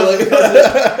 Yeah, So, like, it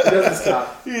doesn't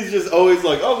stop. He's just always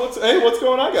like, "Oh, what's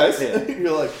going on, guys?" Yeah.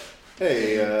 You're like,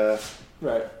 "Hey,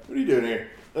 Right. what are you doing here?"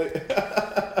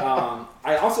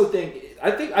 I also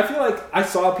I feel like I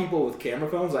saw people with camera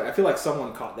phones. Like I feel like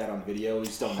someone caught that on video. We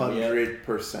just don't know yet.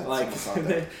 100%. Like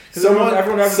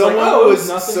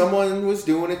Someone was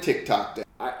doing a TikTok thing.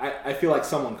 I feel like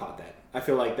someone caught that. I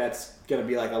feel like that's gonna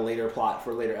be like a later plot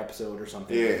for a later episode or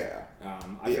something. Yeah.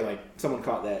 I feel like someone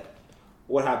caught that.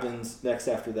 What happens next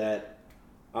after that?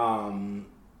 So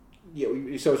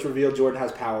it's revealed Jordan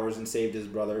has powers and saved his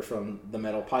brother from the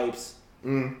metal pipes.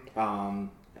 Mm.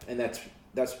 And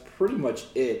that's pretty much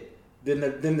it. Then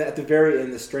at the very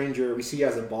end, the stranger we see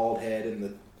has a bald head,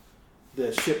 and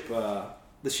the ship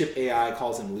AI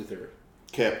calls him Luthor.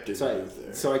 Captain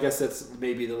Luthor. So I guess that's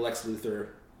maybe the Lex Luthor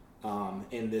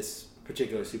in this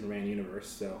particular Superman universe.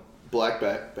 So Black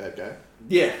bad guy.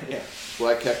 Yeah.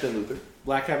 Black Captain Luthor.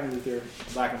 Black Captain Luthor,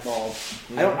 black and bald.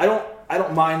 Mm. I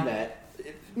don't mind that.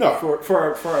 No.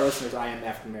 For our listeners, I am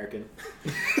African American.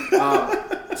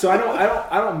 So I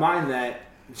don't mind that.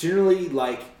 Generally,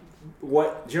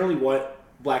 what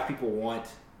black people want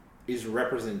is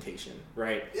representation,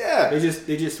 right? Yeah.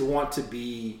 They just want to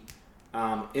be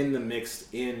in the mix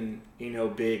in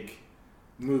big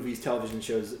movies, television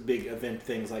shows, big event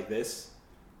things like this,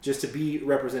 just to be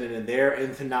represented in there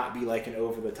and to not be like an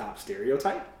over the top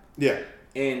stereotype. Yeah.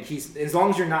 And as long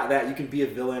as you're not that, you can be a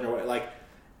villain or like.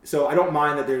 So I don't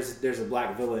mind that there's a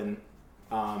black villain,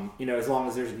 as long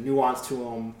as there's nuance to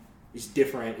him. He's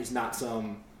different. He's not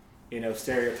some,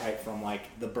 stereotype from like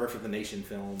the Birth of the Nation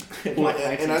film. And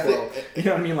I think, you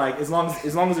know what I mean? Like as long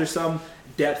as there's some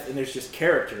depth and there's just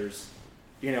characters,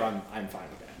 I'm fine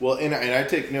with that. Well, and I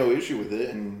take no issue with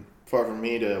it. And far from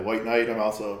me to white knight, I'm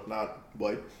also not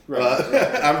white.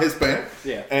 Right. I'm Hispanic.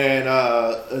 Yeah.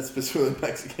 And specifically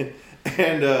Mexican.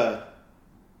 And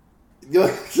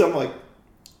so I'm like,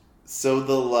 so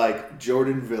the like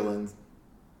Jordan villain,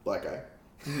 black guy.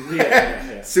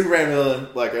 Yeah. Superman villain,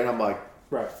 black guy, and I'm like,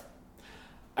 right.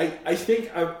 I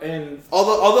think and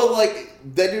although like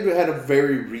that dude had a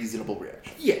very reasonable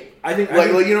reaction. Yeah, I think like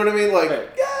you know what I mean, like right.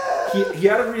 Yeah. He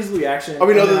had a reasonable reaction. I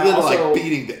mean, other than also, like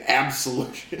beating the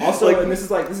absolute shit. Also, and this is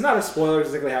not a spoiler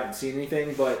because I haven't seen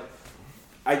anything, but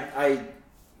I've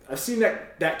seen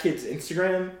that kid's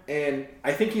Instagram, and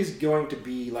I think he's going to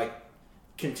be like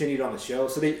continued on the show.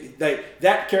 So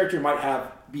that character might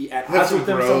be at odds with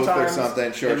them sometimes. Or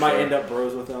something. Sure, might end up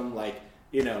bros with them,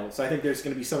 So I think there's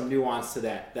going to be some nuance to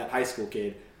that high school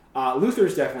kid.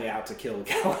 Luther's definitely out to kill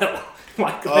Kal-El.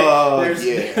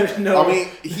 There's no. I mean,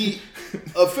 he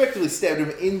effectively stabbed him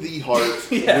in the heart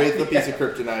with a piece of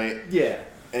kryptonite. Yeah.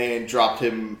 And dropped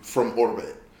him from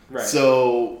orbit. Right.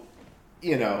 So,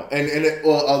 and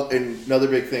another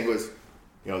big thing was,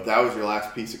 that was your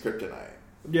last piece of kryptonite.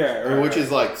 Yeah. Right, which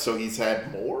is like, so he's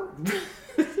had more.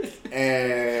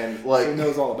 And like so he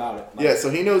knows all about it. Yeah, so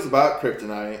he knows about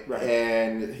kryptonite, right.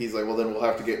 And he's like, well, then we'll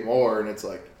have to get more, and it's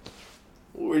like,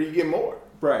 well, where do you get more?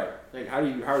 Right. Like, how are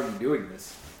you doing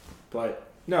this? But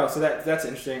no, so that's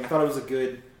interesting. I thought it was a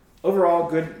good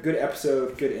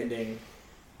episode, good ending.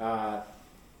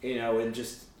 And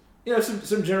just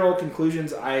some general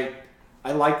conclusions. I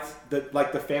liked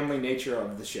the family nature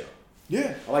of the show.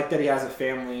 Yeah, I like that he has a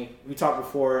family. We talked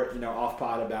before, off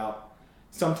pod about.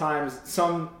 Sometimes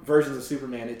some versions of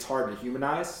Superman it's hard to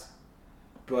humanize,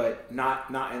 but not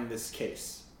in this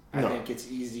case. No. I think it's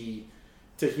easy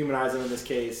to humanize him in this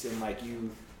case, and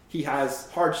he has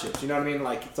hardships. You know what I mean?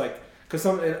 Like it's like because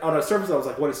on a surface I was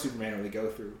like, what does Superman really go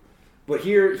through? But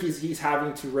here he's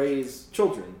having to raise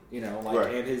children.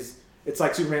 Right. And it's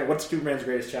like Superman. What's Superman's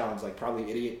greatest challenge? Like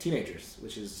probably idiot teenagers,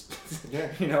 which is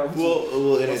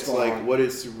Well, and it's like on. What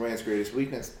is Superman's greatest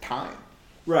weakness? Time.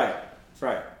 Right.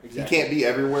 Right, exactly. He can't be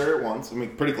everywhere at once. I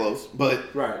mean, pretty close, but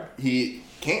he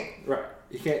can't. Right,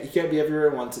 he can't be everywhere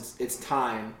at once. It's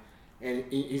time, and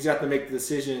he's got to make the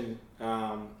decision.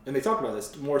 And they talk about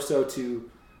this more so to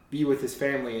be with his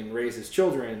family and raise his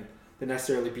children than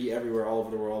necessarily be everywhere all over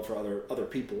the world for other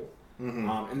people.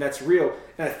 Mm-hmm. And that's real.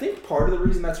 And I think part of the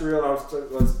reason that's real, I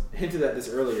was hinted at this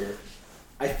earlier.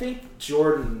 I think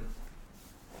Jordan's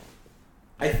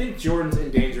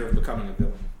in danger of becoming a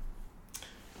villain.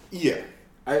 Yeah.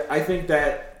 I think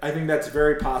that's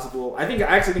very possible. I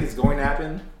actually think it's going to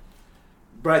happen.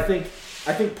 But I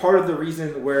think part of the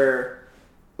reason where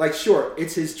sure,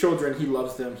 it's his children, he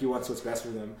loves them, he wants what's best for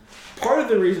them. Part of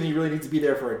the reason he really needs to be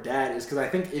there for a dad is because I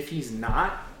think if he's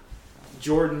not,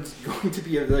 Jordan's going to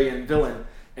be a villain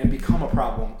and become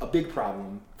a big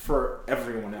problem for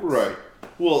everyone else. Right.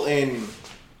 Well, and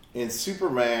And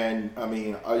Superman, I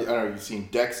mean, I don't know if you've seen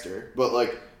Dexter, but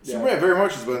like Superman very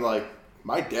much has been like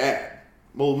my dad.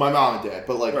 Well, my mom and dad,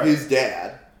 but like his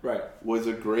dad was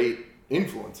a great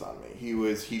influence on me.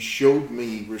 He showed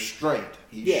me restraint.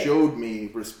 He showed me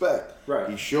respect. Right.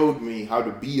 He showed me how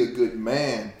to be a good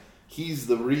man. He's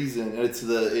the reason. It's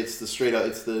the straight up.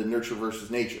 It's the nurture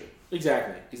versus nature.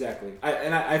 Exactly.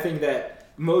 I think that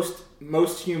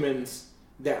most humans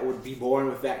that would be born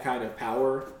with that kind of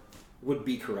power would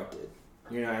be corrupted.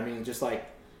 You know what I mean? Just like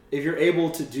if you're able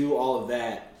to do all of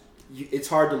that, it's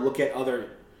hard to look at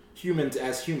other humans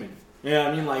as human. You know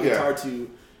what I mean? Like it's hard to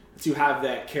have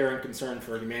that care and concern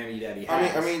for humanity that he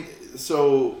has. I mean,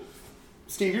 so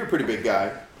Steve, you're a pretty big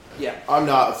guy. Yeah. I'm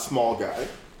not a small guy.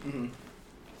 Mm-hmm.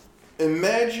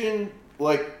 Imagine,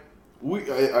 like,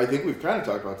 I think we've kind of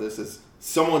talked about this, is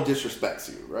someone disrespects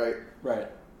you, right? Right.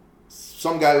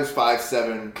 Some guy who's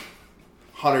 5'7",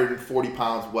 140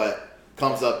 pounds wet,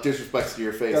 comes up, disrespects to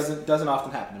your face. Doesn't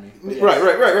often happen to me. Yes. Right.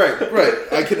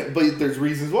 But there's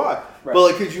reasons why. Right. But,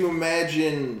 like, could you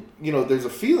imagine, there's a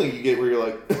feeling you get where you're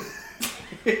like,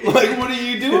 like, what are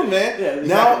you doing, man? Yeah,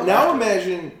 exactly. Now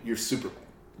imagine you're Superman.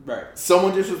 Right.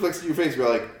 Someone disrespects your face, you're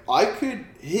like, I could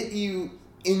hit you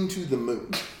into the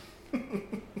moon.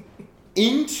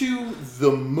 Into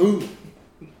the moon.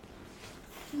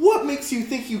 What makes you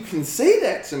think you can say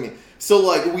that to me? So,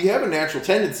 like, we have a natural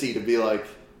tendency to be like,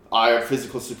 I have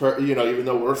physical even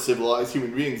though we're civilized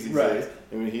human beings these days.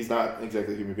 I mean, he's not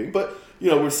exactly a human being, but,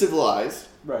 we're civilized.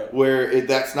 Right. Where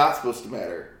that's not supposed to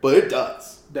matter, but it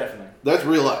does. Definitely. That's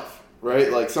real life,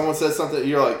 right? Like, someone says something,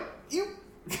 you're like, you...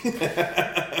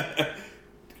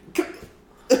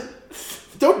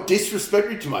 Don't disrespect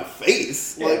me to my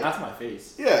face. Yeah, not to my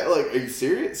face. Yeah, like, are you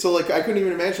serious? So, like, I couldn't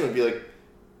even imagine it would be like,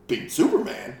 being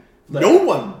Superman. Like, no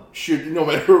one should, no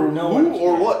matter who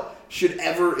or what, should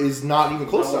ever, is not even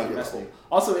close to your level.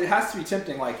 Also, it has to be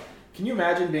tempting, like, can you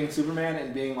imagine being Superman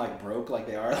and being like broke like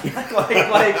they are? like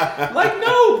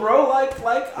no, bro. I'm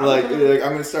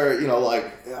gonna start.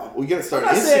 We gotta start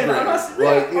Instagram. I'm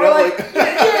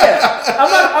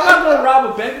not gonna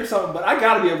rob a bank or something, but I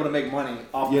gotta be able to make money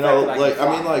off. You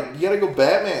gotta go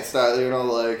Batman style.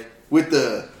 With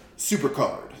the super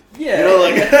card. Yeah,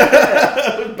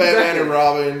 Batman and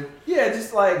Robin. Yeah,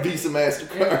 just like Visa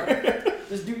MasterCard.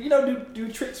 Just do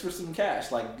tricks for some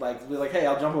cash, like hey,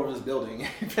 I'll jump over this building,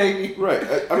 pay me. Right.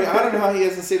 I mean, I don't know how he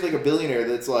hasn't saved like a billionaire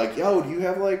that's like, yo, do you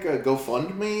have like a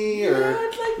GoFundMe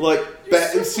or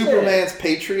Superman's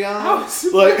Patreon?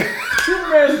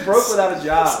 Superman's broke without a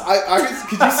job.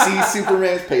 Could you see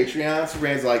Superman's Patreon?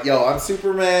 Superman's like, yo, I'm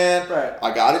Superman. Right.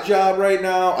 I got a job right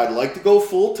now. I'd like to go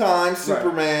full time,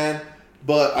 Superman. Right.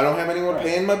 But I don't have anyone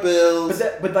paying my bills.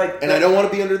 And I don't want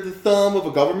to be under the thumb of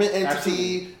a government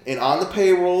entity and on the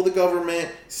payroll of the government.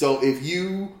 So if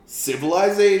you,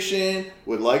 civilization,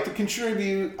 would like to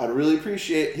contribute, I'd really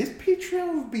appreciate it. His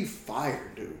Patreon would be fire,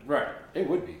 dude. Right. It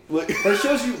would be. But it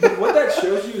shows you, what that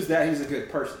shows you is that he's a good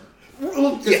person.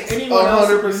 Well, yes, anyone 100%. Else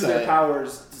uses their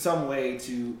powers some way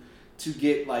to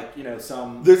get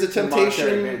some. There's a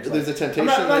temptation. There's a temptation.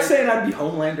 I'm not saying I'd be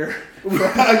Homelander.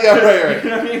 Yeah, right. You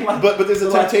know what I mean? But there's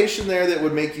a temptation there that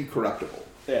would make you corruptible.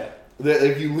 Yeah. That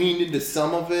if you leaned into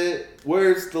some of it,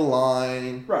 where's the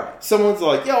line? Right. Someone's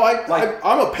like, yo,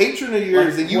 I'm a patron of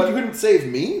yours, and you couldn't save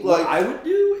me. What I would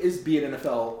do is be an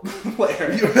NFL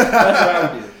player. That's what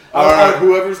I would do. All right,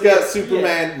 whoever's got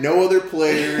Superman, no other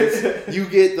players. You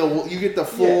get the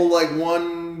full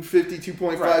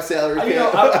 152.5 salary.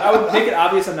 I would make it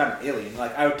obvious I'm not an alien.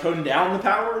 Like I would tone down the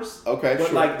powers. Okay,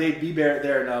 but like they'd be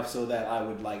there enough so that I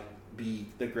would be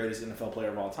the greatest NFL player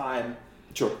of all time.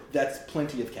 Sure, that's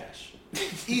plenty of cash.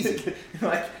 Easy.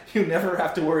 You never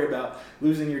have to worry about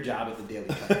losing your job at the Daily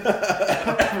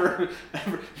Planet.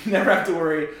 You never have to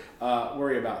worry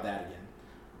about that again.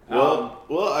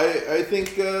 Well, I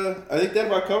think that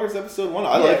about covers episode 1.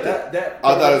 I liked it.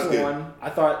 I thought it was good. I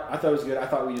thought it was good. I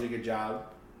thought we did a good job.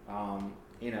 And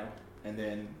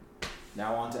then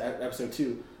now on to episode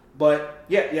 2. But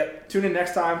tune in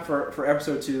next time for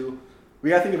episode 2. We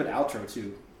gotta think of an outro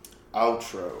too.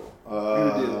 Outro.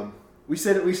 We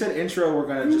said intro. We're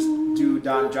gonna just do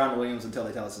John Williams until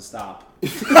they tell us to stop. I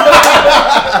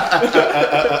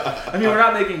mean, we're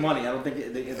not making money. I don't think.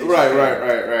 Right.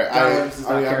 John Williams does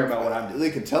not care about what I'm doing.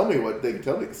 They can tell me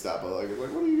to stop. But what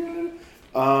are you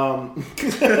gonna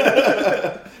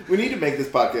do? We need to make this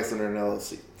podcast under an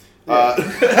LLC. I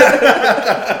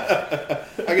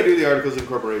can do the articles of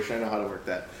incorporation. I know how to work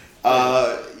that.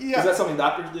 Is that something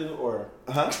doctors do, or?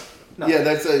 Huh? No. Yeah,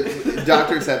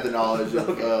 doctors have the knowledge of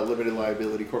limited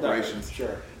liability corporations. No,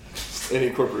 sure. Any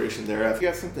incorporation there. If you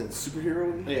got something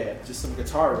superhero-y? Yeah, just some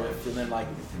guitar riff, and then like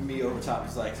me over top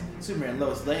is like Superman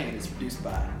Lois Lane is produced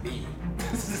by me.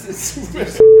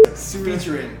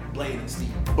 Featuring Blaine and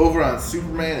Steve. Over on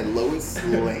Superman and Lois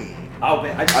Lane. Oh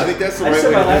man, I think that's the I right said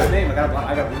way my to last do it. name. I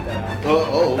gotta bleep that out.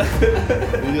 Oh.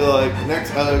 And you're like,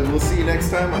 next. We'll see you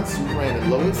next time on Superman and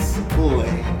Lois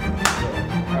Lane.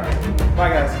 All right, bye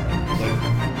guys.